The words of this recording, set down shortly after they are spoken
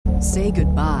Say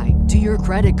goodbye to your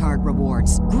credit card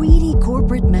rewards. Greedy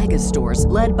corporate mega stores,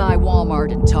 led by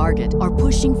Walmart and Target, are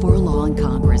pushing for a law in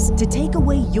Congress to take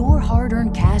away your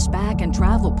hard-earned cash back and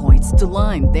travel points to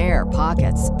line their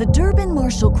pockets. The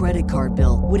Durbin-Marshall credit card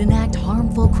bill would enact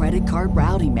harmful credit card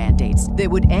routing mandates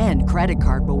that would end credit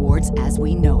card rewards as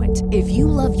we know it. If you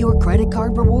love your credit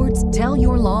card rewards, tell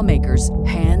your lawmakers,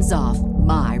 hands off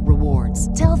my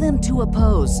rewards. Tell them to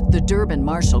oppose the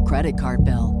Durbin-Marshall credit card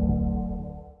bill.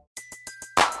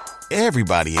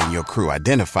 Everybody in your crew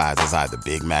identifies as either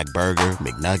Big Mac Burger,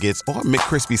 McNuggets, or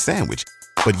McCrispy Sandwich.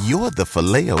 But you're the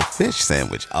Filet-O-Fish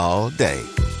Sandwich all day.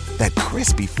 That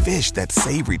crispy fish, that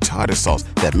savory tartar sauce,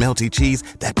 that melty cheese,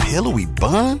 that pillowy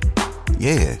bun.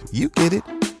 Yeah, you get it.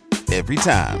 Every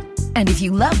time. And if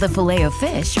you love the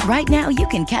Filet-O-Fish, right now you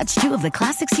can catch two of the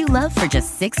classics you love for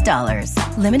just $6.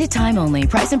 Limited time only.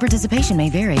 Price and participation may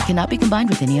vary. Cannot be combined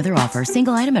with any other offer.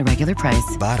 Single item at regular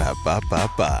price.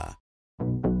 Ba-da-ba-ba-ba.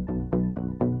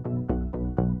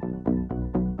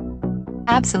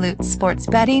 Absolute sports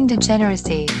betting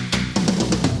degeneracy.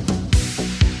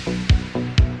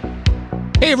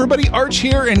 Hey everybody, Arch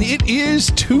here, and it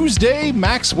is Tuesday.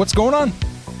 Max, what's going on?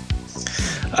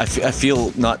 I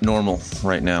feel not normal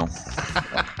right now.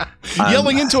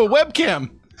 Yelling into a webcam.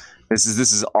 This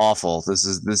is awful. This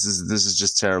is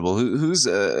just terrible. Who's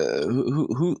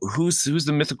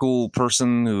the mythical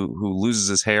person who loses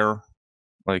his hair?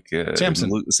 Like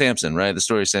Samson, right? The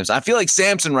story of Samson. I feel like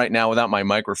Samson right now without my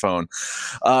microphone.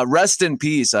 Rest in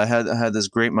peace. I had this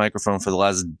great microphone for the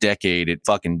last decade. It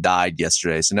fucking died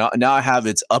yesterday. So now I have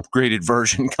its upgraded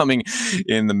version coming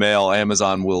in the mail.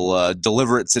 Amazon will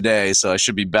deliver it today. So I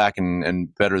should be back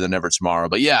and better than ever tomorrow.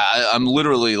 But yeah, I'm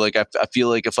literally like, I feel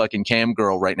like a fucking cam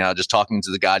girl right now, just talking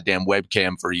to the goddamn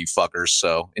webcam for you fuckers.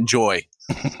 So enjoy.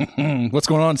 What's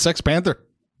going on, Sex Panther?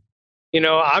 You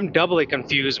know, I'm doubly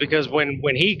confused because when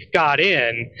he got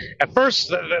in, at first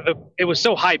it was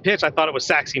so high pitched, I thought it was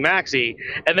Saxy Maxy,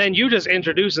 and then you just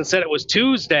introduced and said it was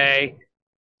Tuesday.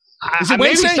 Is it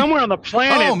Wednesday? Maybe somewhere on the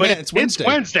planet, oh, but man, it's Wednesday. It's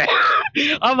Wednesday.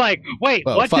 I'm like, wait,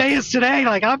 what day is today?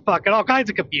 Like, I'm fucking all kinds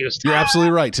of confused. You're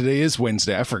absolutely right. Today is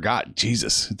Wednesday. I forgot.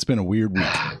 Jesus, it's been a weird week.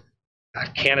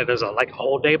 Canada's like a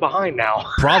whole day behind now.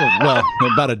 Probably. Well,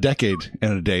 about a decade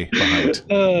and a day behind.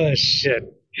 Oh,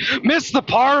 shit. Missed the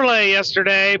parlay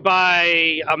yesterday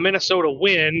by a Minnesota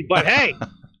win, but hey,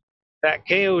 that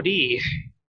KOD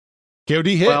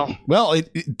hit. Well,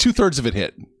 2/3 of it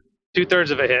hit.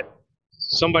 2/3 of it hit.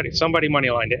 Somebody money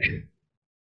lined it.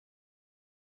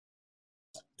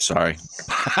 Sorry.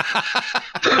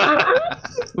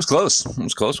 It was close. It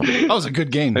was a close one. That was a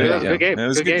good game. Yeah. Good game. It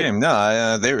was a good game.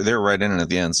 No, they were right in it at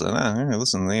the end. So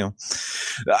listen, I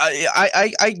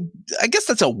guess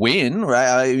that's a win,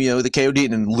 right? The KO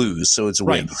didn't lose, so it's a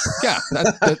win. Right. Yeah,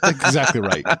 that's exactly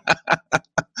right.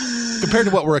 Compared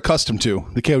to what we're accustomed to,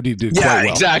 the KOD did quite well.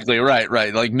 Yeah, exactly.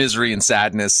 Right. Like misery and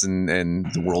sadness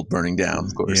and the world burning down,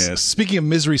 of course. Yeah. Speaking of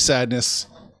misery, sadness,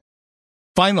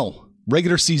 final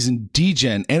regular season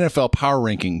DGen NFL power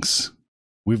rankings.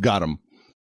 We've got them.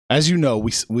 As you know,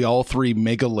 we all three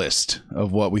make a list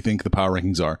of what we think the power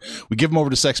rankings are. We give them over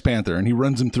to Sex Panther, and he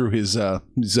runs them through his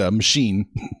machine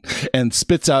and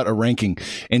spits out a ranking.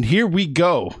 And here we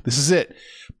go. This is it.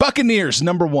 Buccaneers,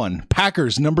 number 1.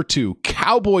 Packers, number 2.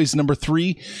 Cowboys, number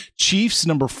 3. Chiefs,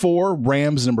 number 4.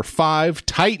 Rams, number 5.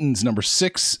 Titans, number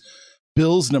 6.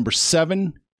 Bills, number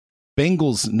 7.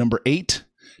 Bengals, number 8.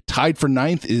 Tied for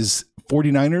 9th is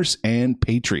 49ers and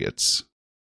Patriots.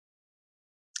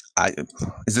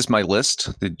 Is this my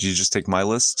list? Did you just take my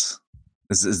list?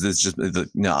 Is this just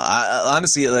no?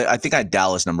 Honestly, I think I had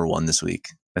Dallas number 1 this week.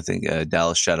 I think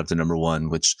Dallas shot up to number 1,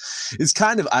 which is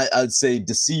kind of I'd say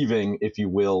deceiving, if you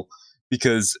will,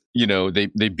 because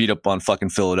they beat up on fucking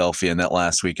Philadelphia in that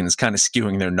last week, and it's kind of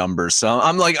skewing their numbers. So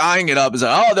I'm like eyeing it up as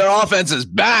their offense is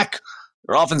back.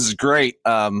 Their offense is great.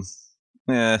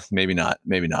 Maybe not.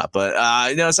 But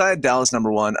so I had Dallas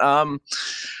number 1.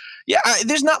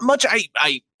 There's not much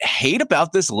I hate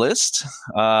about this list.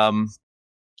 All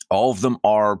of them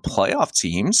are playoff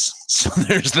teams, so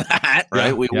there's that,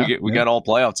 right? Yeah, we got all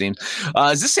playoff teams.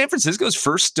 Is this San Francisco's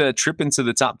first trip into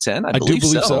the top 10? I do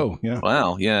believe so. Yeah.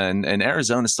 Wow. Yeah, and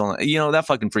Arizona's still. That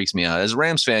fucking freaks me out. As a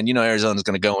Rams fan, Arizona's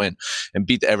going to go in and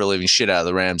beat the ever living shit out of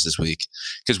the Rams this week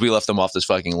because we left them off this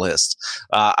fucking list.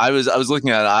 I was looking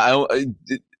at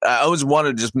it. I always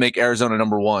wanted to just make Arizona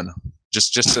number 1.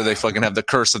 Just so they fucking have the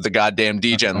curse of the goddamn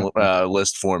DGen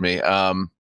list for me.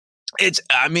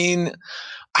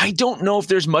 I don't know if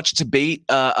there's much debate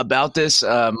about this.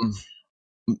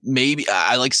 Maybe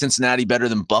I like Cincinnati better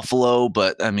than Buffalo,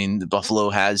 but Buffalo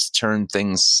has turned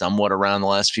things somewhat around the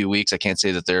last few weeks. I can't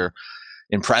say that they're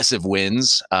impressive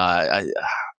wins.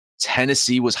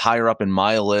 Tennessee was higher up in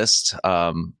my list.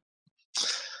 I'm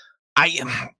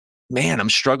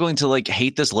struggling to like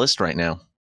hate this list right now.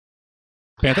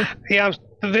 Panther? Yeah,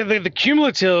 the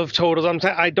cumulative totals,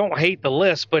 I don't hate the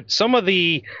list, but some of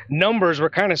the numbers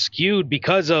were kind of skewed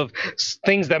because of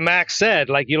things that Max said.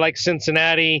 Like, you like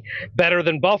Cincinnati better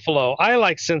than Buffalo. I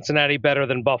like Cincinnati better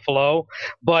than Buffalo,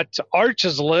 but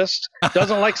Arch's list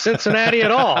doesn't like Cincinnati at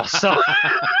all. So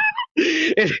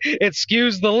it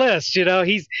skews the list. You know,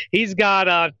 he's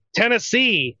got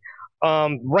Tennessee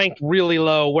ranked really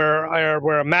low,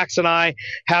 where Max and I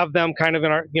have them kind of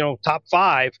in our top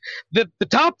 5. The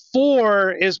top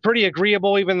 4 is pretty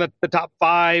agreeable. Even the top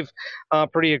 5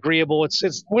 pretty agreeable.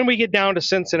 It's when we get down to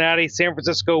Cincinnati, San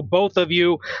Francisco. Both of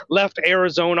you left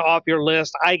Arizona off your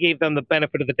list. I gave them the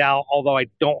benefit of the doubt, although I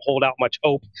don't hold out much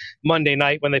hope Monday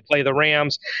night when they play the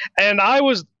Rams. And I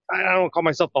don't call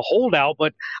myself the holdout,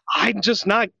 but I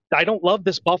don't love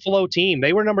this Buffalo team.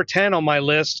 They were number 10 on my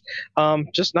list.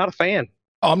 Just not a fan.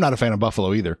 Oh, I'm not a fan of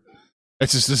Buffalo either.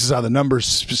 It's just, this is how the numbers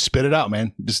spit it out,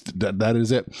 man. Just that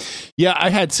is it. Yeah, I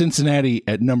had Cincinnati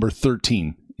at number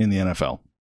 13 in the NFL.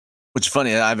 Which is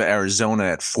funny. I have Arizona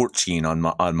at 14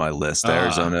 on my list.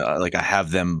 Arizona, like I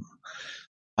have them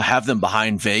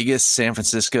behind Vegas, San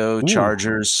Francisco,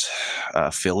 Chargers,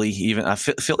 Philly. Even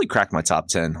Philly cracked my top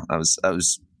 10. I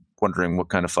was wondering what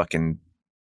kind of fucking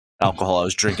alcohol I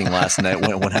was drinking last night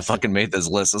when I fucking made this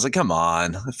list. I was like, come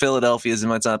on, Philadelphia's in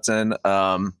my top 10.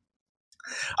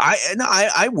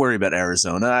 I worry about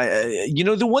Arizona.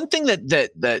 The one thing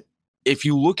that if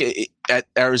you look at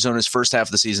Arizona's first half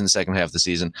of the season, second half of the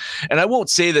season, and I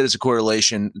won't say that it's a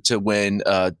correlation to when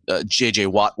J.J.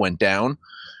 Watt went down,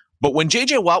 but when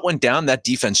J.J. Watt went down, that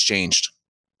defense changed.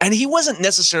 And he wasn't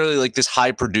necessarily like this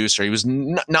high producer. He was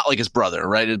not like his brother,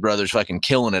 right? His brother's fucking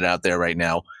killing it out there right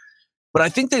now. But I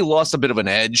think they lost a bit of an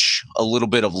edge, a little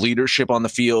bit of leadership on the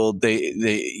field.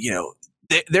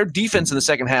 Their defense in the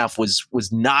second half was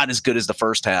not as good as the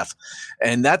first half,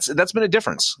 and that's been a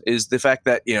difference. Is the fact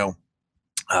that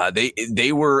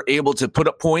they were able to put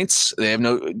up points. They have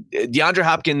DeAndre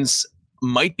Hopkins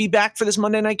might be back for this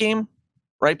Monday night game.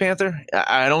 Right, Panther?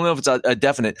 I don't know if it's a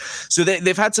definite. So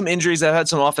they've had some injuries. They've had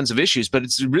some offensive issues, but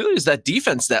it's really is that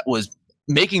defense that was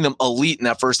making them elite in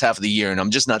that first half of the year, and I'm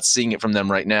just not seeing it from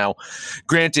them right now.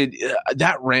 Granted,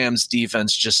 that Rams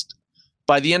defense just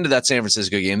by the end of that San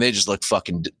Francisco game, they just looked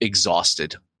fucking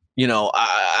exhausted.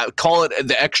 I call it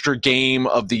the extra game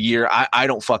of the year. I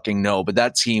don't fucking know, but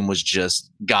that team was just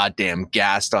goddamn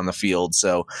gassed on the field.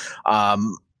 So,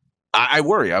 I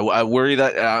worry. I worry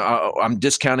that I'm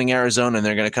discounting Arizona and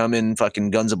they're going to come in fucking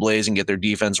guns ablaze and get their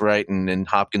defense right, and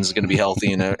Hopkins is going to be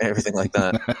healthy and everything like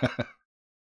that.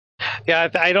 Yeah,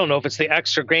 I don't know if it's the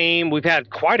extra game. We've had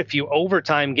quite a few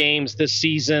overtime games this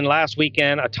season. Last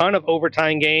weekend, a ton of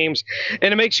overtime games.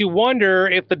 And it makes you wonder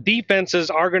if the defenses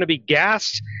are going to be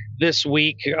gassed this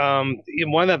week.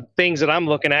 One of the things that I'm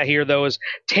looking at here, though, is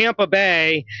Tampa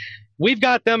Bay. We've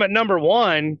got them at number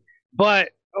 1, but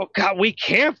oh God, we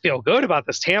can't feel good about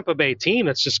this Tampa Bay team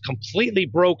that's just completely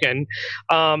broken.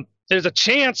 There's a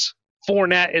chance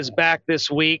Fournette is back this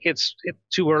week. It's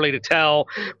too early to tell,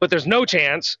 but there's no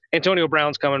chance Antonio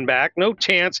Brown's coming back. No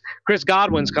chance Chris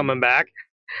Godwin's coming back.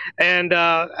 And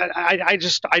I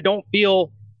don't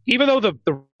feel, even though the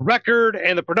record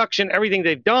and the production, everything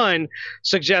they've done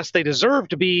suggests they deserve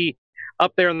to be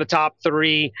up there in the top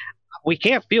 3, we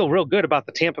can't feel real good about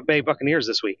the Tampa Bay Buccaneers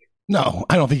this week. No,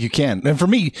 I don't think you can. And for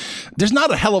me, there's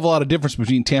not a hell of a lot of difference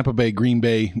between Tampa Bay, Green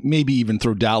Bay, maybe even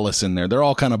throw Dallas in there. They're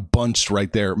all kind of bunched right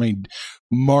there. I mean,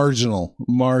 marginal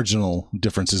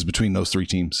differences between those 3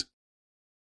 teams.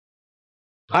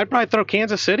 I'd probably throw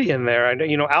Kansas City in there.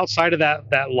 Outside of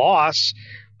that loss,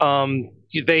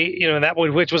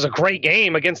 which was a great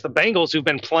game against the Bengals, who've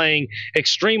been playing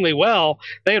extremely well.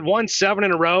 They had won 7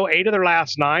 in a row, 8 of their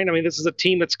last 9. I mean, this is a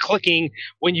team that's clicking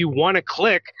when you want to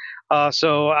click.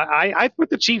 So I put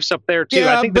the Chiefs up there too.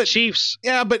 Yeah, I think the Chiefs.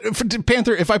 Yeah, but for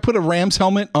Panther, if I put a Rams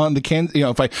helmet on the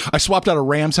if I swapped out a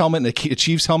Rams helmet and a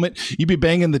Chiefs helmet, you'd be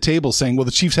banging the table saying, "Well,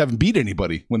 the Chiefs haven't beat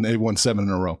anybody when they won 7 in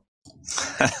a row."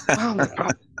 Well,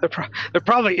 there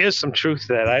probably is some truth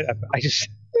to that. I just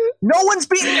no one's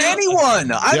beaten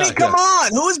anyone. I mean, come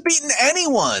on, who has beaten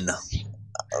anyone?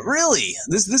 Really,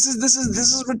 this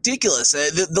is ridiculous.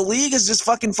 The league is just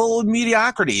fucking full of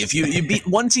mediocrity. If you beat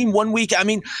one team 1 week, I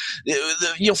mean,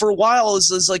 for a while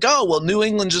it's like, oh well, New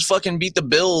England just fucking beat the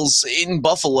Bills in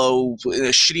Buffalo in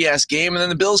a shitty ass game, and then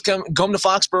the Bills come to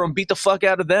Foxborough and beat the fuck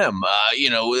out of them.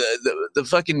 The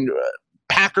fucking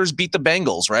Packers beat the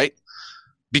Bengals, right?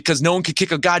 because no one could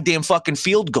kick a goddamn fucking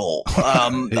field goal.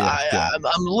 I'm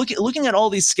looking at all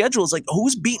these schedules, like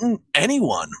who's beaten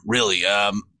anyone really?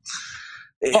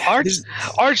 Well,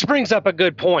 Arch brings up a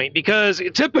good point, because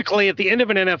typically at the end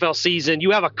of an NFL season, you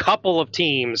have a couple of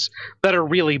teams that are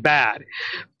really bad.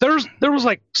 There was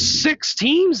like 6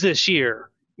 teams this year,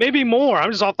 maybe more.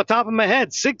 I'm just off the top of my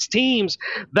head, 6 teams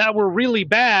that were really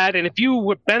bad. And if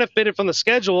you benefited from the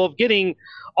schedule of getting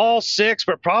all 6,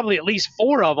 but probably at least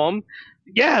 4 of them,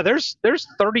 yeah, there's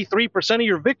 33% of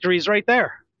your victories right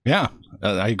there. Yeah,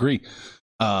 I agree.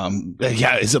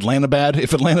 Is Atlanta bad?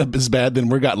 If Atlanta is bad, then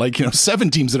we've got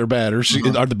 7 teams that are bad. Or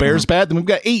are the Bears bad? Then we've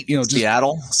got 8.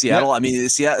 Seattle. Yeah. I mean,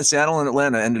 Seattle and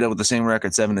Atlanta ended up with the same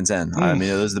record, 7-10. I mean,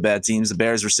 those are the bad teams. The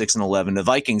Bears were 6-11. The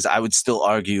Vikings, I would still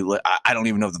argue. I don't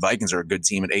even know if the Vikings are a good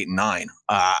team at 8-9.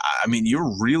 I mean,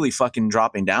 you're really fucking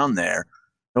dropping down there.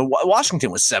 Washington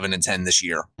was 7-10 this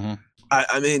year. Mm-hmm.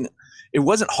 I mean, it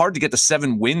wasn't hard to get to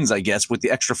 7 wins, I guess, with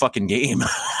the extra fucking game.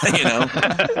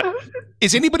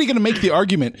 Is anybody going to make the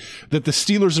argument that the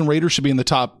Steelers and Raiders should be in the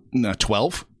top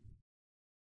 12?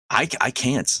 I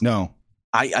can't. No,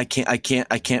 I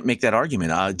can't make that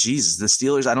argument. Jesus, the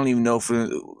Steelers. I don't even know if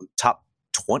top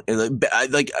 20,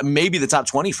 like maybe the top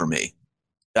 20 for me.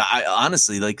 I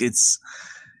honestly,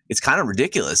 it's kind of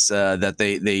ridiculous that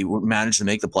they managed to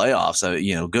make the playoffs.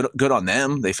 Good on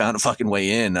them. They found a fucking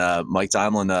way in. Mike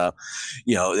Tomlin,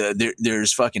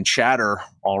 there's fucking chatter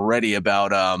already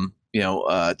about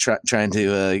trying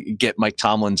to get Mike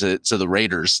Tomlin to the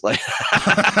Raiders. Like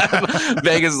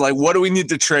Vegas is like, what do we need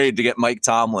to trade to get Mike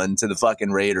Tomlin to the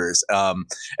fucking Raiders? And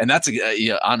that's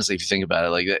honestly, if you think about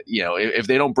it, if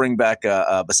they don't bring back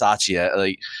Bisaccia,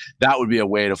 like that would be a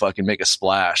way to fucking make a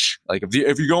splash. Like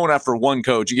if you're going after one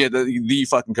coach, you get the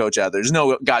fucking coach out there. There's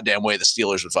no goddamn way the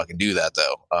Steelers would fucking do that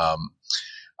though.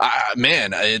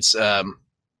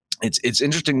 It's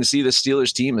interesting to see the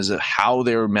Steelers team as how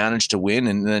they managed to win.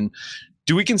 And then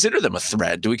do we consider them a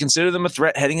threat? Do we consider them a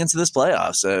threat heading into this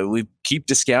playoffs? We keep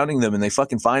discounting them and they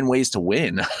fucking find ways to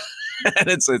win. And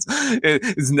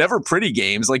it's never pretty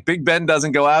games. Like Big Ben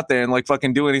doesn't go out there and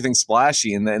fucking do anything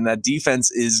splashy. And that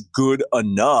defense is good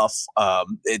enough.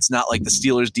 It's not like the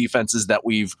Steelers defenses that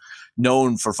we've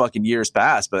known for fucking years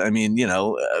past, but I mean,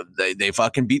 they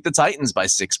fucking beat the Titans by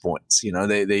 6 points.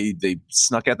 They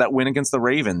snuck out that win against the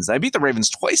Ravens. I beat the Ravens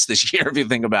twice this year, if you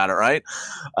think about it, right?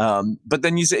 But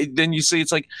then you see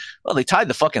it's like, well, they tied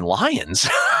the fucking Lions.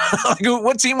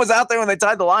 What team was out there when they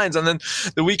tied the Lions? And then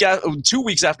 2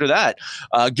 weeks after that,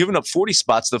 giving up 40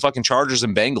 spots to the fucking Chargers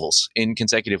and Bengals in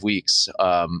consecutive weeks.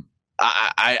 I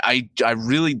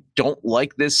really don't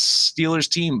like this Steelers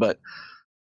team, but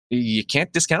you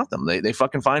can't discount them. They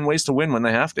fucking find ways to win when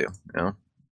they have to.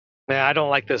 Yeah, I don't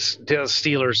like this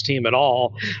Steelers team at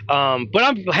all.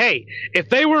 But if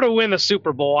they were to win the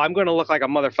Super Bowl, I'm going to look like a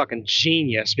motherfucking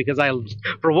genius because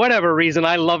for whatever reason,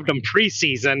 I loved them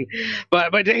preseason.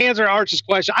 But to answer Arch's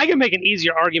question, I can make an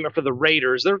easier argument for the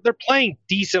Raiders. They're playing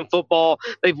decent football.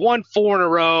 They've won 4 in a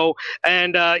row,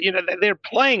 and they're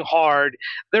playing hard.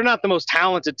 They're not the most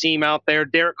talented team out there.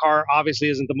 Derek Carr obviously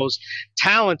isn't the most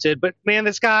talented, but man,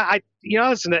 this guy, I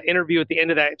listened to that interview at the end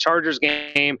of that Chargers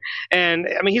game, and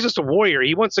I mean, he's just a warrior.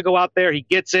 He wants to go out there, he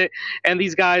gets it, and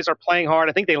these guys are playing hard.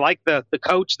 I think they like the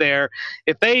coach there.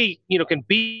 If they, can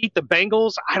beat the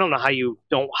Bengals, I don't know how you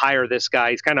don't hire this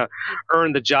guy. He's kind of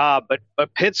earned the job, but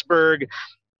Pittsburgh,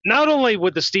 not only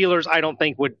would the Steelers, I don't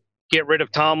think would get rid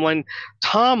of Tomlin,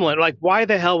 like, why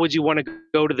the hell would you want to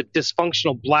go to the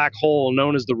dysfunctional black hole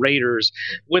known as the Raiders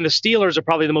when the Steelers are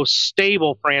probably the most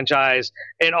stable franchise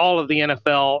in all of the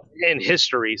NFL in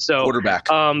history? So quarterback.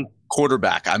 I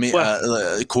mean,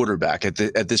 quarterback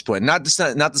at this point. Not to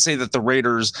say that the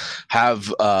Raiders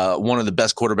have one of the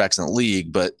best quarterbacks in the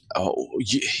league, but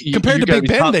compared to Big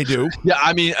Ben, they do. Yeah,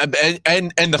 I mean,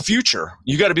 and the future,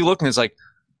 you got to be looking. It's like,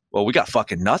 well, we got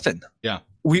fucking nothing. Yeah.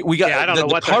 We got I don't know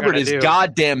what the cupboard is do.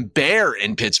 goddamn bare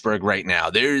in Pittsburgh right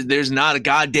now. There's not a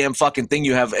goddamn fucking thing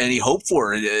you have any hope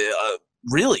for,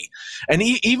 really. And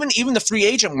even the free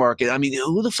agent market. I mean,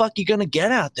 who the fuck you gonna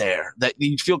get out there that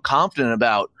you feel confident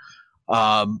about?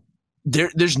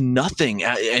 There's nothing,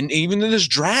 and even in this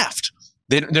draft,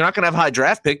 they're not gonna have a high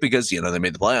draft pick because they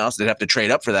made the playoffs. They'd have to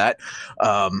trade up for that.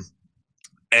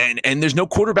 And there's no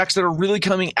quarterbacks that are really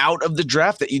coming out of the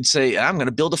draft that you'd say, I'm going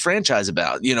to build a franchise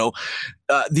about.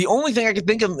 The only thing I could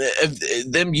think of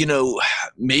them,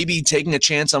 maybe taking a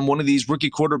chance on one of these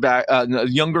rookie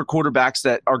younger quarterbacks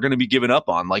that are going to be given up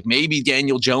on. Like maybe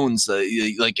Daniel Jones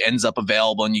ends up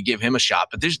available and you give him a shot.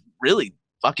 But there's really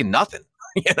fucking nothing,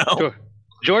 Sure.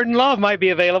 Jordan Love might be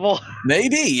available.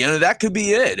 Maybe, that could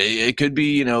be it. It could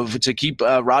be, to keep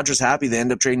Rodgers happy, they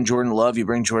end up trading Jordan Love. You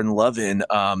bring Jordan Love in.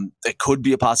 It could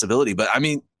be a possibility. But, I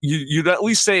mean, you'd at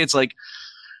least say it's like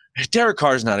Derek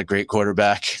Carr's not a great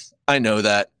quarterback. I know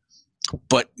that.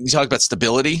 But you talk about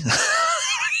stability.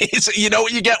 You know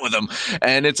what you get with him.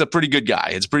 And it's a pretty good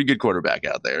guy. It's a pretty good quarterback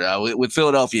out there. With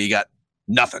Philadelphia, you got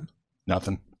nothing.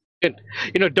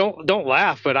 Don't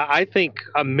laugh, but I think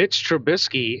a Mitch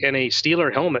Trubisky in a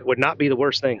Steeler helmet would not be the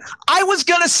worst thing. I was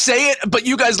gonna say it, but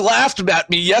you guys laughed at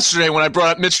me yesterday when I brought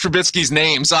up Mitch Trubisky's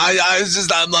name, so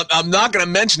I'm not gonna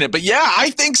mention it. But yeah,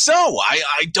 I think so.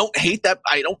 I don't hate that.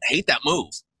 I don't hate that move.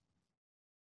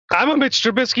 I'm a Mitch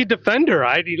Trubisky defender.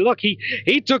 Look,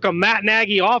 he took a Matt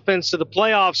Nagy offense to the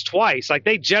playoffs twice. Like,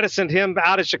 they jettisoned him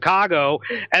out of Chicago,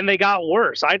 and they got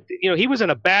worse. He was in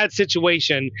a bad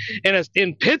situation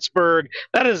in Pittsburgh.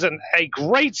 That is a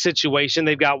great situation.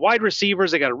 They've got wide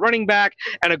receivers, they got a running back,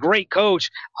 and a great coach.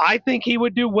 I think he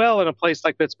would do well in a place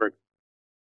like Pittsburgh.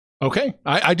 Okay,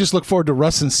 I just look forward to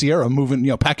Russ and Sierra moving,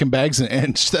 packing bags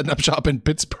and setting up shop in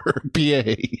Pittsburgh,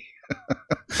 PA.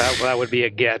 That would be a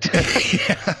get.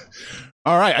 Yeah.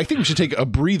 All right, I think we should take a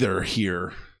breather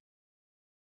here.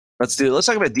 Let's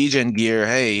talk about DGen gear.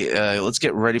 Hey, let's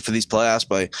get ready for these playoffs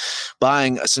by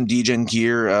buying some DGen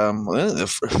gear.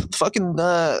 Fucking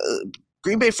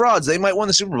Green Bay Frauds, they might win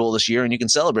the Super Bowl this year, and you can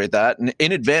celebrate that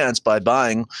in advance by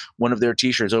buying one of their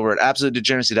t-shirts over at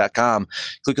absolutedegeneracy.com.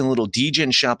 Click on the little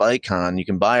DGen shop icon. You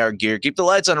can buy our gear. Keep the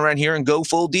lights on around here and go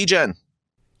full DGen.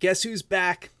 Guess who's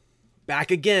back? Back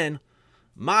again.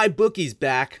 My bookie's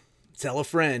back. Tell a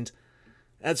friend.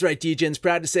 That's right, DGen's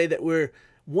proud to say that we're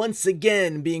once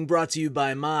again being brought to you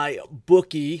by My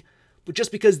Bookie. But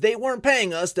just because they weren't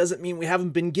paying us doesn't mean we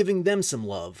haven't been giving them some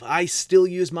love. I still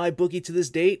use My Bookie to this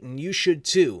date, and you should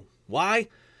too. Why?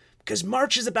 Because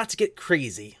March is about to get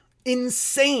crazy.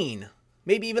 Insane.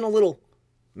 Maybe even a little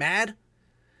mad.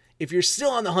 If you're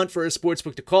still on the hunt for a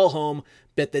sportsbook to call home,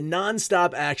 bet the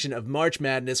non-stop action of March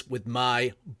Madness with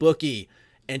My Bookie.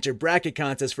 Enter bracket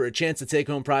contests for a chance to take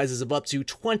home prizes of up to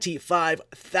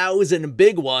 25,000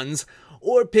 big ones,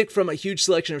 or pick from a huge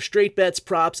selection of straight bets,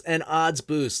 props, and odds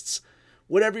boosts.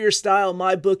 Whatever your style,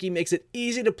 MyBookie makes it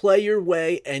easy to play your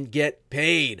way and get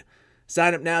paid.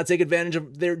 Sign up now and take advantage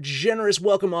of their generous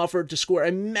welcome offer to score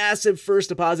a massive first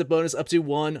deposit bonus up to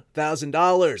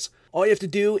 $1,000. All you have to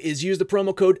do is use the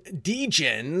promo code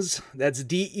DEGENS, that's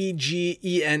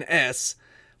DEGENS,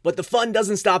 but the fun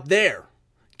doesn't stop there.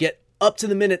 Get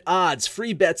up-to-the-minute odds,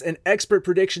 free bets, and expert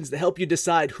predictions to help you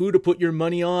decide who to put your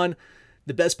money on.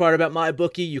 The best part about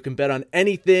MyBookie, you can bet on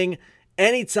anything,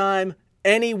 anytime,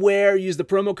 anywhere. Use the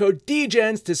promo code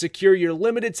DEGENS to secure your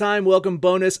limited-time welcome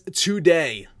bonus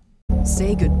today.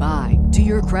 Say goodbye to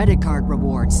your credit card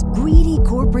rewards. Greedy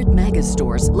corporate mega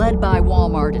stores, led by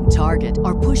Walmart and Target,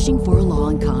 are pushing for a law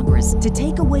in Congress to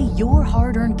take away your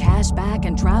hard-earned cash back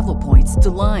and travel points to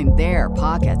line their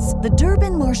pockets. The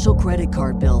Durbin-Marshall credit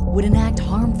card bill would enact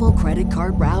harmful credit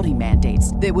card routing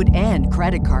mandates that would end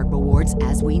credit card rewards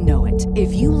as we know it.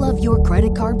 If you love your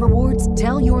credit card rewards,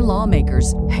 tell your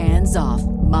lawmakers, hands off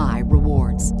my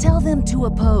rewards. Tell them to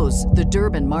oppose the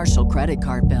Durbin-Marshall credit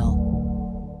card bill.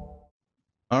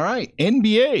 All right,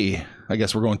 NBA. I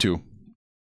guess we're going to.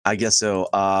 I guess so.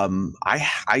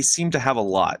 I seem to have a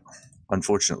lot,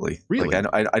 unfortunately. Really? Like,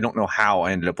 I don't know how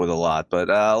I ended up with a lot, but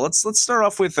let's start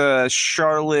off with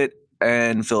Charlotte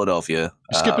and Philadelphia.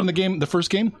 Skipping the first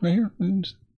game right here.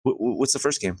 What's the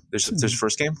first game? There's a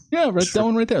first game? Yeah, right. That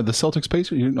one right there. The Celtics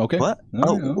Pacers. Okay. What?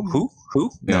 Who?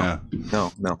 Yeah.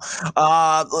 No.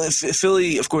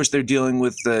 Philly, of course, they're dealing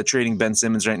with trading Ben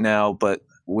Simmons right now, but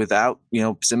without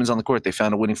Simmons on the court, they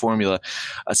found a winning formula.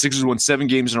 Sixers won 7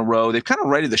 games in a row. They've kind of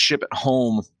righted the ship at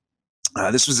home.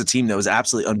 This was a team that was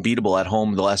absolutely unbeatable at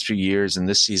home the last few years, and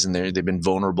this season they've been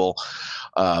vulnerable.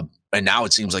 And now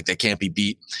it seems like they can't be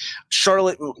beat.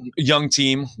 Charlotte, young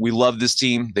team. We love this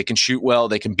team. They can shoot well.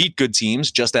 They can beat good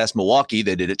teams. Just ask Milwaukee.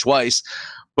 They did it twice.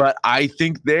 But I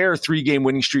think their 3-game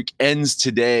winning streak ends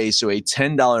today, so a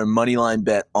 $10 money line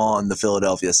bet on the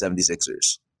Philadelphia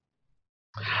 76ers.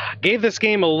 Gave this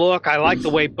game a look. I like the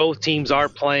way both teams are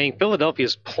playing.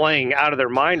 Philadelphia's playing out of their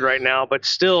mind right now, but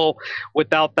still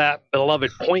without that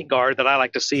beloved point guard that I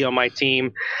like to see on my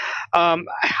team.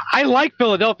 I like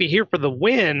Philadelphia here for the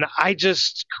win. I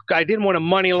didn't want to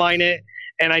money line it,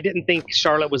 and I didn't think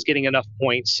Charlotte was getting enough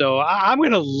points. So I'm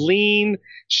going to lean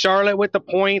Charlotte with the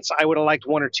points. I would have liked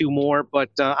 1 or 2 more, but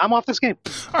I'm off this game.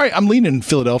 All right, I'm leaning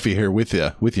Philadelphia here with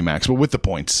you, Max, but with the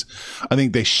points. I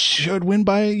think they should win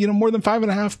by more than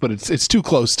 5.5, but it's too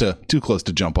close to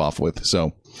jump off with.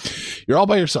 So you're all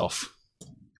by yourself.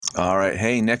 All right.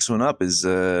 Hey, next one up is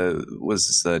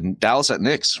was Dallas at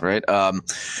Knicks, right?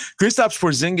 Kristaps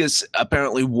Porzingis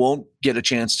apparently won't get a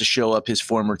chance to show up his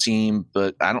former team,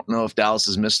 but I don't know if Dallas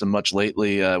has missed him much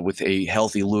lately. With a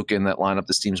healthy Luka in that lineup,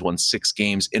 this team's won 6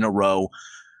 games in a row.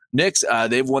 Knicks,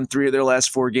 they've won 3 of their last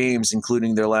 4 games,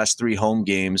 including their last 3 home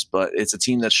games, but it's a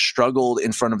team that struggled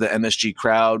in front of the MSG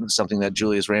crowd, something that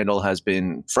Julius Randle has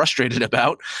been frustrated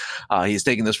about. He's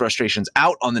taking those frustrations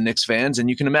out on the Knicks fans, and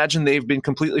you can imagine they've been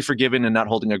completely forgiven and not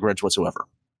holding a grudge whatsoever.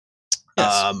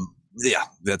 Yes. Yeah,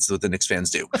 that's what the Knicks fans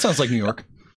do. That sounds like New York.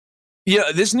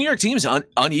 Yeah, this New York team is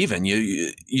uneven.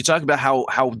 You talk about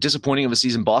how disappointing of a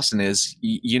season Boston is.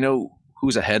 You know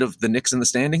who's ahead of the Knicks in the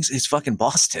standings? It's fucking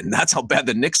Boston. That's how bad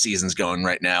the Knicks season's going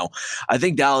right now. I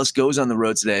think Dallas goes on the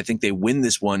road today. I think they win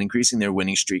this one, increasing their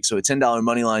winning streak. So a $10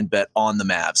 money line bet on the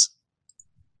Mavs.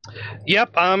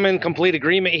 Yep, I'm in complete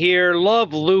agreement here.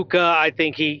 Love Luka. I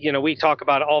think we talk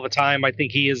about it all the time. I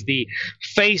think he is the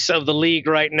face of the league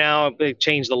right now. They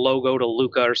changed the logo to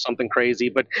Luka or something crazy,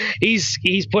 but he's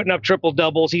putting up triple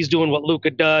doubles. He's doing what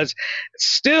Luka does.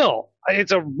 Still,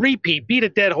 it's a repeat. Beat a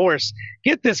dead horse.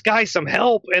 Get this guy some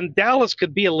help, and Dallas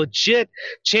could be a legit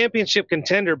championship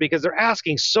contender because they're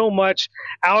asking so much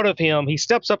out of him. He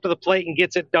steps up to the plate and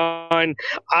gets it done.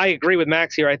 I agree with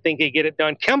Max here. I think they get it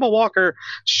done. Kemba Walker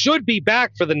should be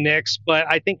back for the Knicks, but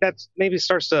I think that maybe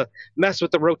starts to mess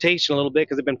with the rotation a little bit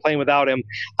because they've been playing without him.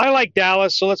 I like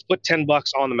Dallas, so let's put $10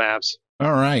 on the Mavs.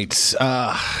 All right.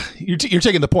 You're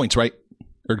taking the points, right?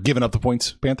 Or giving up the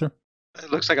points, Panther? It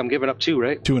looks like I'm giving up 2,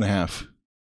 right? 2.5.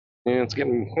 Yeah, it's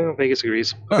getting Vegas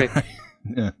agrees. Okay.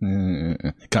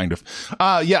 Right. Kind of.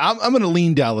 I'm going to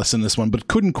lean Dallas in this one, but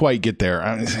couldn't quite get there.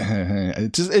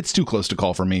 It's too close to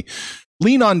call for me.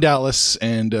 Lean on Dallas,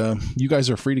 and you guys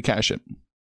are free to cash it.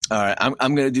 All right,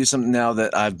 I'm going to do something now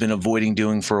that I've been avoiding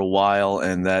doing for a while,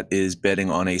 and that is betting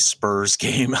on a Spurs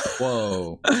game.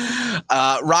 Whoa.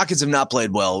 Rockets have not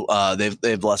played well.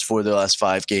 They've lost 4 of their last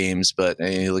 5 games, but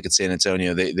you look at San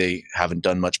Antonio, they haven't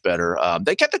done much better.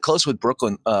 They kept it close with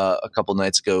Brooklyn a couple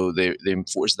nights ago. They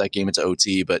forced that game into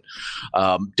OT, but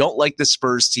don't like the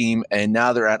Spurs team, and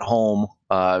now they're at home.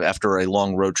 After a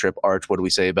long road trip. Arch, what do we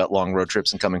say about long road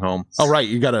trips and coming home? Oh, right.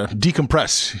 You got to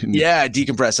decompress. Yeah,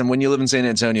 decompress. And when you live in San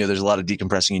Antonio, there's a lot of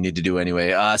decompressing you need to do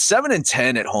anyway.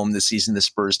 7-10 at home this season. The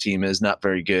Spurs team is not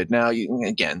very good. Now,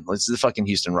 again, this is the fucking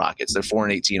Houston Rockets. They're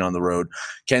 4-18 on the road.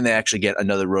 Can they actually get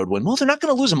another road win? Well, they're not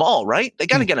going to lose them all, right? They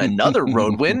got to get another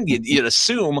road win. You'd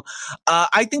assume.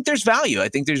 I think there's value. I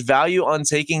think there's value on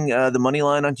taking the money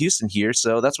line on Houston here.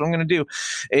 So that's what I'm going to do.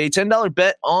 A $10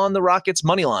 bet on the Rockets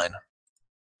money line.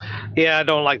 Yeah, I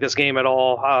don't like this game at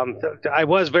all. I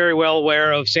was very well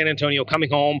aware of San Antonio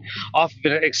coming home off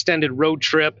of an extended road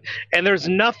trip, and there's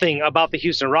nothing about the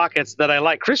Houston Rockets that I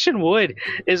like. Christian Wood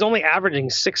is only averaging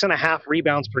 6.5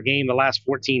 rebounds per game the last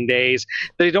 14 days.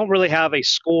 They don't really have a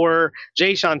scorer.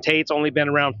 Jayshawn Tate's only been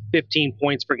around 15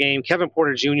 points per game. Kevin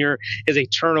Porter Jr. is a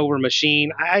turnover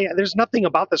machine. There's nothing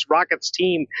about this Rockets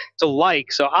team to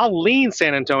like, so I'll lean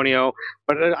San Antonio,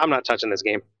 but I'm not touching this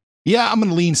game. Yeah, I'm going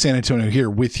to lean San Antonio here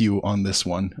with you on this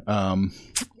one.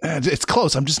 It's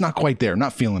close. I'm just not quite there. I'm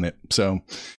not feeling it. So,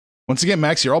 once again,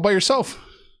 Max, you're all by yourself.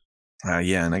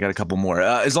 Yeah, and I got a couple more.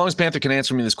 As long as Panther can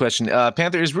answer me this question.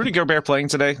 Panther, is Rudy Gobert playing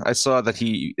today? I saw that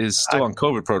he is still on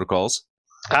COVID protocols.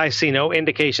 I see no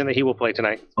indication that he will play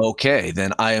tonight. Okay,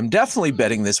 then I am definitely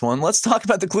betting this one. Let's talk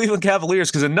about the Cleveland Cavaliers,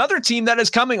 because another team that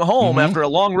is coming home after a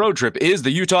long road trip is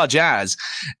the Utah Jazz,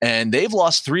 and they've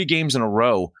lost 3 games in a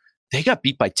row. They got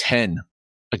beat by 10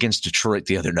 against Detroit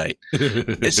the other night. So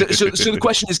the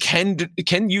question is,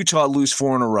 can Utah lose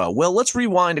 4 in a row? Well, let's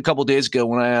rewind a couple days ago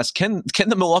when I asked, can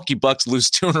the Milwaukee Bucks lose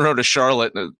 2 in a row to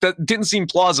Charlotte? That didn't seem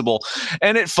plausible,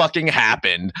 and it fucking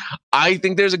happened. I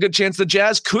think there's a good chance the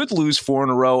Jazz could lose 4 in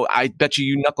a row. I bet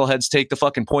you knuckleheads take the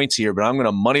fucking points here, but I'm going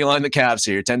to money line the Cavs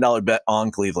here. $10 bet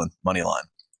on Cleveland, money line.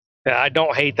 Yeah, I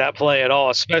don't hate that play at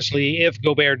all, especially if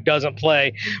Gobert doesn't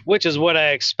play, which is what I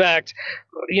expect.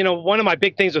 You know, one of my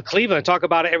big things with Cleveland, I talk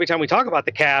about it every time we talk about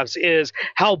the Cavs, is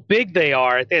how big they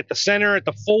are at the center, at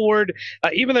the forward.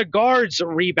 Even their guards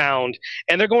rebound,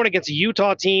 and they're going against a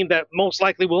Utah team that most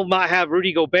likely will not have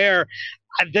Rudy Gobert.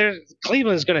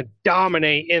 Cleveland is going to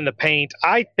dominate in the paint.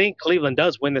 I think Cleveland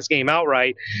does win this game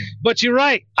outright. But you're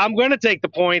right. I'm going to take the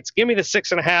points. Give me the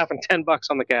 6.5 and $10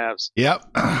 on the Cavs.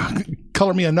 Yep.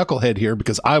 Color me a knucklehead here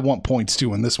because I want points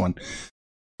too in this one.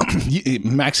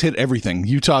 Max hit everything.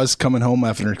 Utah's coming home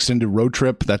after an extended road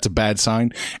trip. That's a bad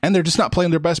sign. And they're just not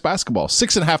playing their best basketball.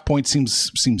 6.5 points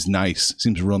seems nice.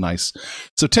 Seems real nice.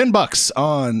 So $10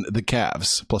 on the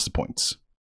Cavs plus the points.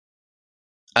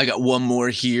 I got one more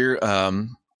here.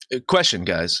 Question,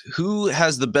 guys. Who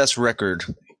has the best record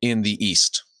in the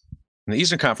East? In the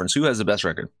Eastern Conference, who has the best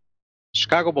record?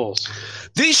 Chicago Bulls.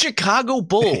 The Chicago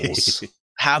Bulls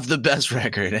have the best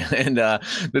record. And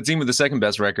the team with the second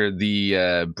best record,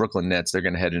 the Brooklyn Nets, they're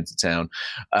going to head into town.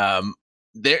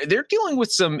 They're dealing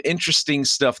with some interesting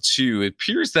stuff, too. It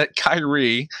appears that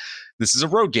Kyrie, this is a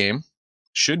road game,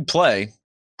 should play.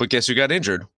 But guess who got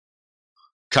injured?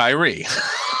 Kyrie.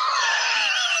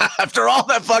 After all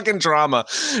that fucking drama,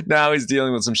 now he's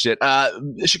dealing with some shit.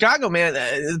 Chicago,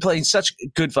 man, playing such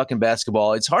good fucking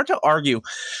basketball. It's hard to argue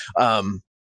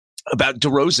about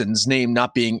DeRozan's name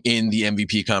not being in the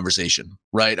MVP conversation,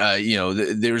 right?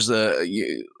 There's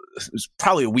it was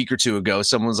probably a week or two ago,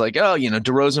 someone was like, oh,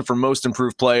 DeRozan for most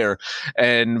improved player.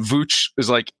 And Vooch is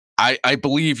like, I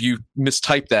believe you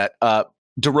mistyped that.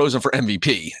 DeRozan for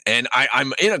MVP. And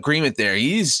I'm in agreement there.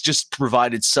 He's just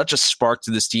provided such a spark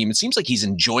to this team. It seems like he's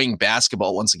enjoying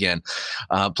basketball once again.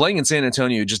 Playing in San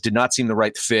Antonio just did not seem the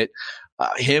right fit.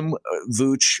 Him,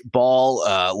 Vooch, Ball,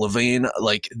 Levine,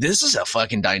 like this is a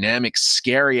fucking dynamic,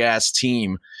 scary ass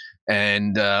team.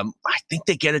 And I think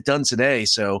they get it done today.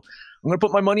 So I'm going to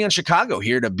put my money on Chicago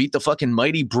here to beat the fucking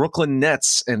mighty Brooklyn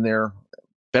Nets. And they're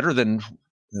better than...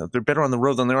 they're better on the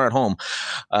road than they are at home.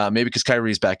 Maybe because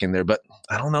Kyrie's back in there, but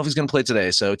I don't know if he's going to play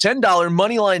today. So $10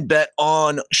 money line bet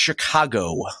on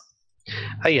Chicago.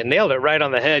 Hey, you nailed it right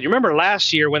on the head. You remember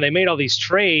last year when they made all these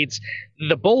trades,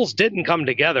 the Bulls didn't come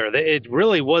together. It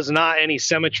really was not any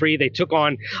symmetry. They took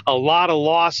on a lot of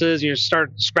losses. You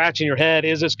start scratching your head.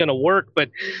 Is this going to work? But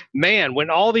man,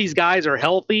 when all these guys are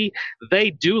healthy,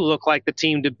 they do look like the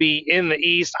team to be in the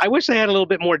East. I wish they had a little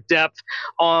bit more depth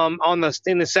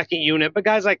in the second unit, but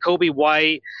guys like Kobe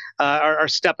White are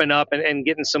stepping up and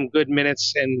getting some good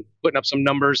minutes and putting up some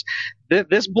numbers.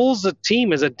 This Bulls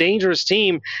team is a dangerous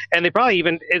team, and they probably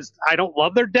I don't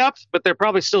love their depth, but they're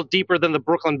probably still deeper than the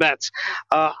Brooklyn Bets.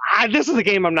 This is a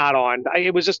game I'm not on.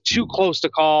 It was just too close to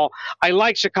call. I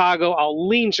like Chicago. I'll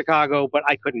lean Chicago, but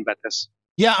I couldn't bet this.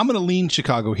 Yeah, I'm going to lean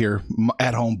Chicago here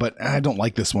at home, but I don't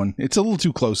like this one. It's a little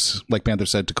too close, like Panther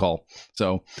said, to call.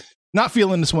 So not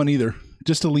feeling this one either.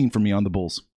 Just a lean for me on the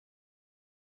Bulls.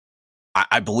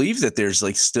 I believe that there's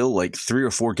still 3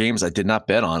 or 4 games I did not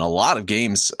bet on. A lot of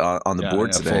games on the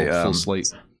board today. Full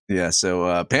slate. Yeah,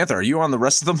 so Panther, are you on the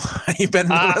rest of them? Are you betting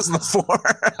the rest of the 4?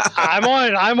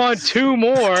 I'm on 2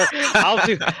 more.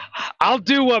 I'll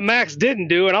do what Max didn't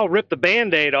do, and I'll rip the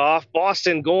Band-Aid off.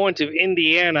 Boston going to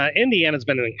Indiana. Indiana's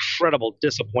been an incredible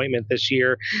disappointment this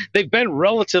year. They've been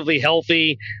relatively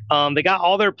healthy. They got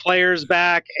all their players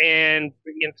back, and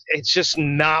it's just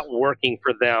not working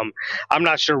for them. I'm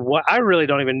not sure I really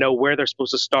don't even know where they're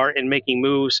supposed to start in making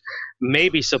moves.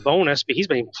 Maybe Sabonis, but he's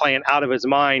been playing out of his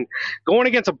mind. Going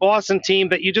against a Boston team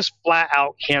that you just flat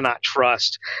out cannot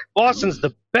trust. Boston's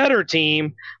the better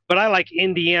team, but I like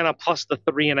Indiana plus the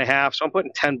 3.5, so I'm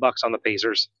putting $10 on the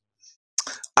Pacers.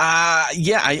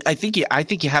 I think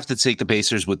you have to take the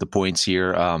Pacers with the points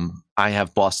here. I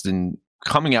have Boston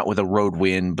coming out with a road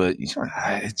win, but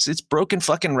it's broken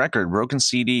fucking record, broken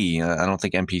CD. I don't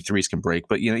think MP3s can break,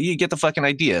 but you get the fucking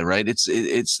idea, right? It's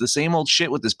the same old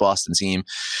shit with this Boston team.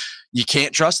 You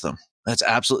can't trust them. That's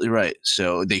absolutely right.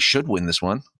 So they should win this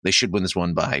one. They should win this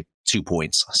one by 2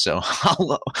 points. So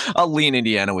I'll lean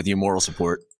Indiana with your moral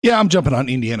support. Yeah, I'm jumping on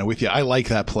Indiana with you. I like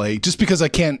that play just because I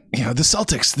can't, the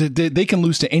Celtics, they can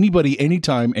lose to anybody,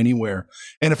 anytime, anywhere.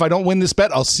 And if I don't win this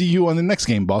bet, I'll see you on the next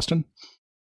game, Boston.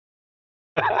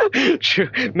 True.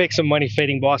 Make some money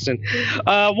fading Boston.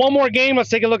 One more game.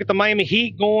 Let's take a look at the Miami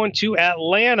Heat going to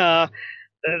Atlanta.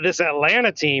 This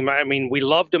Atlanta team, I mean, we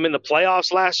loved them in the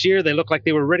playoffs last year. They looked like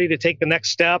they were ready to take the next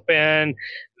step, and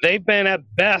they've been at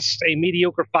best a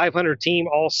mediocre 500 team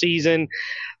all season.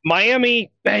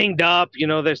 Miami banged up.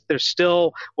 They're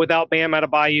still without Bam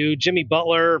Adebayo. Jimmy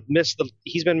Butler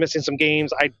he's been missing some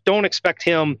games. I don't expect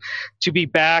him to be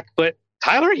back, but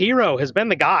Tyler Hero has been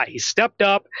the guy. He's stepped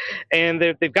up, and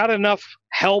they've got enough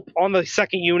help on the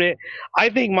second unit.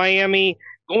 I think Miami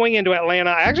going into Atlanta,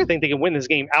 I actually think they can win this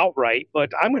game outright, but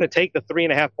I'm going to take the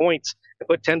 3.5 points and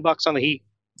put $10 on the Heat.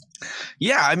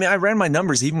 Yeah, I mean, I ran my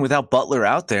numbers even without Butler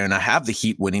out there, and I have the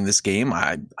Heat winning this game.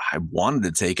 I wanted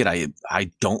to take it.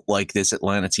 I don't like this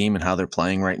Atlanta team and how they're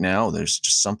playing right now. There's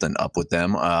just something up with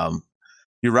them.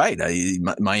 You're right.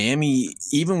 Miami,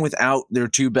 even without their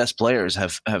 2 best players,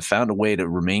 have found a way to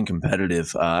remain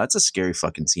competitive. That's a scary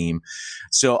fucking team.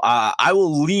 So I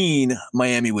will lean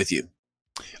Miami with you.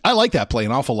 I like that play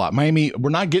an awful lot. Miami, we're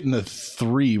not getting the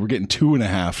 3. We're getting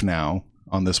 2.5 now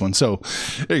on this one. So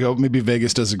there you go. Maybe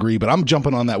Vegas does agree, but I'm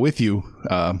jumping on that with you.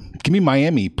 Give me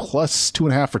Miami plus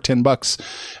 2.5 for $10.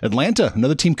 Atlanta,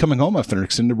 another team coming home after an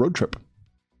extended road trip.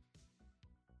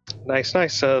 Nice.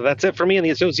 That's it for me in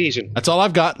the association. That's all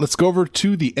I've got. Let's go over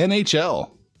to the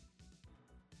NHL.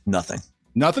 Nothing.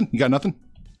 Nothing? You got nothing?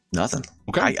 Nothing.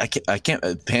 Okay. I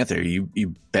can't. Panther, you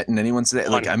betting anyone today?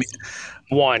 Like, I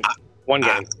mean, one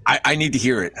game. I need to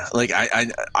hear it. Like,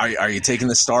 are you taking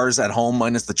the Stars at home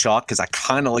minus the chalk? Because I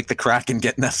kind of like the Kraken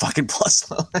getting that fucking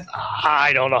plus.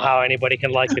 I don't know how anybody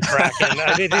can like the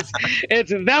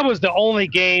Kraken. That was the only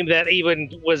game that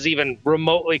was even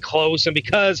remotely close. And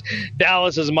because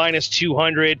Dallas is minus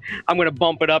 200, I'm going to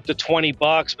bump it up to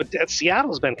 $20. But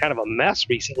Seattle's been kind of a mess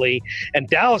recently, and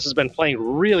Dallas has been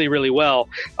playing really, really well.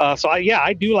 So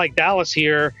I do like Dallas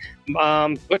here.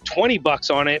 Put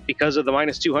 $20 on it because of the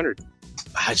minus 200.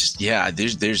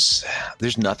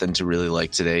 There's nothing to really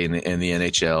like today in the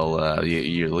NHL.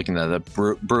 You're looking at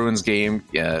the Bruins game.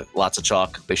 Yeah, lots of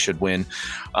chalk. They should win.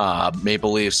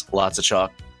 Maple Leafs, lots of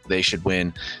chalk. They should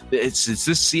win. It's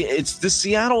the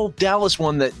Seattle Dallas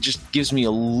one that just gives me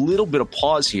a little bit of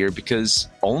pause here, because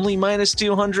only minus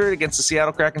 200 against the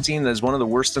Seattle Kraken team that is one of the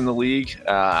worst in the league.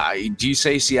 Do you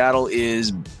say Seattle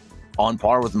is on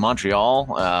par with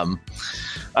Montreal?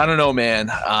 I don't know, man.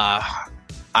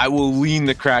 I will lean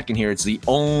the Kraken here. It's the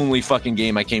only fucking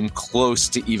game I came close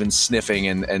to even sniffing,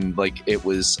 and like it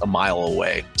was a mile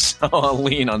away. So I'll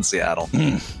lean on Seattle.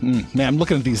 Man, I'm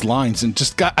looking at these lines and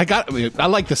I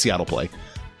like the Seattle play.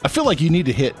 I feel like you need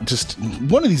to hit just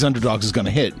one of these underdogs is going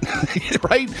to hit,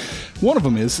 right? One of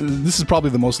them is. This is probably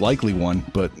the most likely one,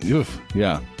 but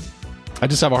yeah. I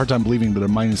just have a hard time believing that a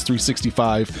minus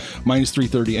 365, minus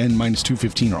 330, and minus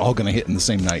 215 are all going to hit in the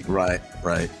same night. Right.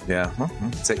 Yeah. Well,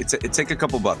 take a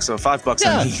couple bucks. So $5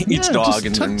 on each dog,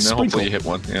 and then hopefully you hit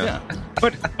one. Yeah.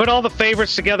 Put all the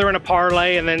favorites together in a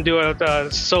parlay, and then do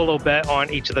a solo bet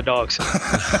on each of the dogs.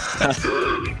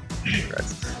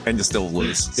 And you still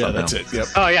lose. Yeah, that's it. Yep.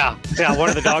 Oh yeah. One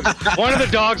of the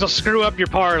dogs will screw up your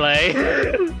parlay.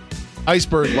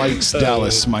 Iceberg likes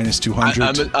Dallas minus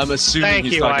 200. I'm assuming Thank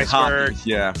he's you, talking Iceberg.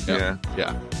 hockey.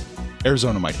 Yeah.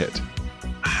 Arizona might hit.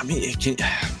 I mean,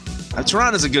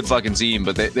 Toronto's a good fucking team,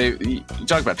 but they you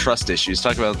talk about trust issues.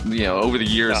 Talk about over the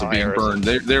years of being burned.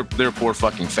 They're poor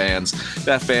fucking fans.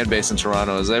 That fan base in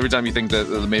Toronto is, every time you think that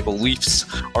the Maple Leafs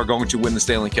are going to win the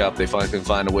Stanley Cup, they can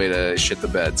find a way to shit the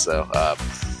bed. So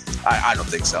I don't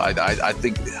think so. I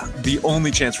think the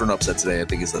only chance for an upset today, I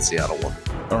think, is that Seattle one.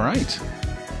 All right.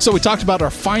 So we talked about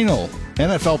our final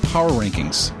NFL power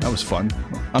rankings. That was fun.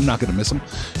 I'm not going to miss them.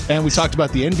 And we talked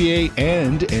about the NBA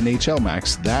and NHL,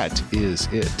 Max. That is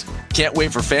it. Can't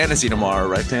wait for fantasy tomorrow,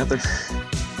 right, Panther?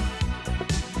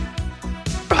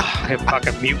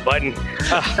 Fucking mute button.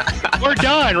 We're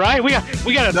done, right? We got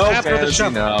to after fantasy, the show.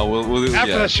 No,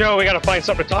 after the show, we got to find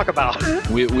something to talk about.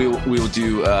 We will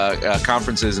do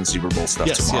conferences and Super Bowl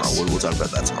stuff tomorrow. Yes. We'll talk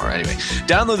about that tomorrow. Anyway,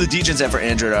 download the DGens app for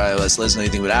Android or iOS. Listen to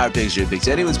anything but our picks, your picks,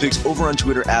 anyone's picks over on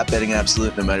Twitter at Betting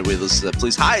Absolute. No matter where you listen to that,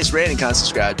 please highest rating,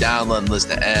 subscribe, download, and listen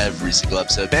to every single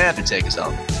episode. Panther, take us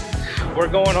home. We're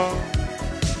going on.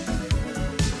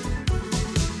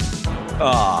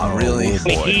 Oh, really?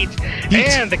 The Heat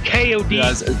and the KOD.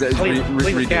 Guys,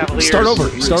 Cleveland Cavaliers. Start over.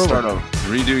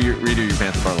 Redo your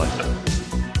Panther parlay.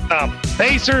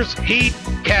 Pacers, Heat,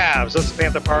 Cavs. That's the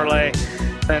Panther parlay.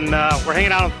 And we're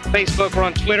hanging out on Facebook. We're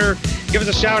on Twitter. Give us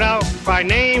a shout out by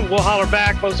name. We'll holler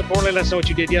back. Most importantly, let us know what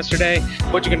you did yesterday,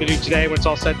 what you're going to do today. When it's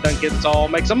all said and done, kids, all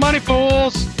make some money,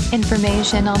 fools.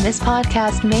 Information on this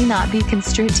podcast may not be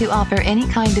construed to offer any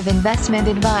kind of investment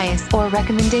advice or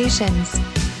recommendations.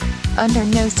 Under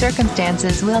no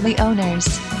circumstances will the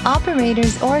owners,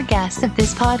 operators, or guests of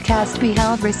this podcast be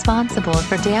held responsible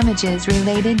for damages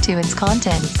related to its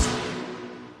contents.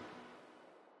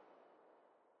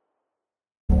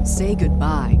 Say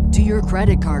goodbye to your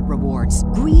credit card rewards.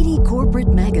 Greedy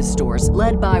corporate mega stores,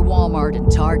 led by Walmart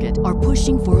and Target, are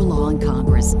pushing for a law in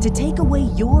Congress to take away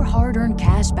your hard-earned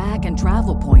cash back and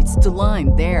travel points to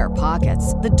line their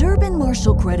pockets. The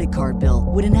Durbin-Marshall credit card bill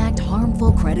would enact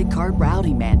harmful credit card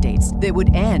routing mandates that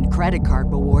would end credit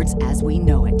card rewards as we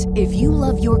know it. If you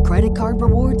love your credit card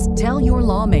rewards, tell your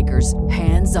lawmakers,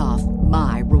 hands off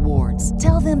my rewards.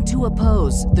 Tell them to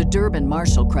oppose the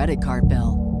Durbin-Marshall credit card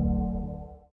bill.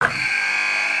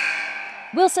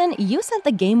 Wilson, you sent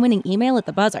the game-winning email at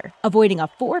the buzzer, avoiding a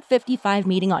 4:55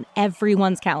 meeting on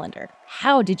everyone's calendar.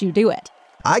 How did you do it?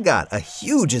 I got a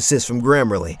huge assist from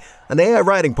Grammarly, an AI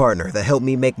writing partner that helped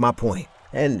me make my point.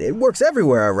 And it works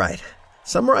everywhere I write.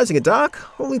 Summarizing a doc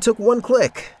only took one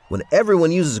click. When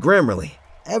everyone uses Grammarly,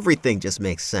 everything just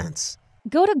makes sense.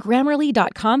 Go to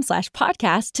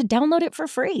Grammarly.com/podcast to download it for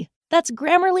free. That's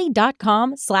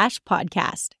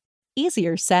Grammarly.com/podcast.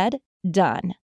 Easier said, done.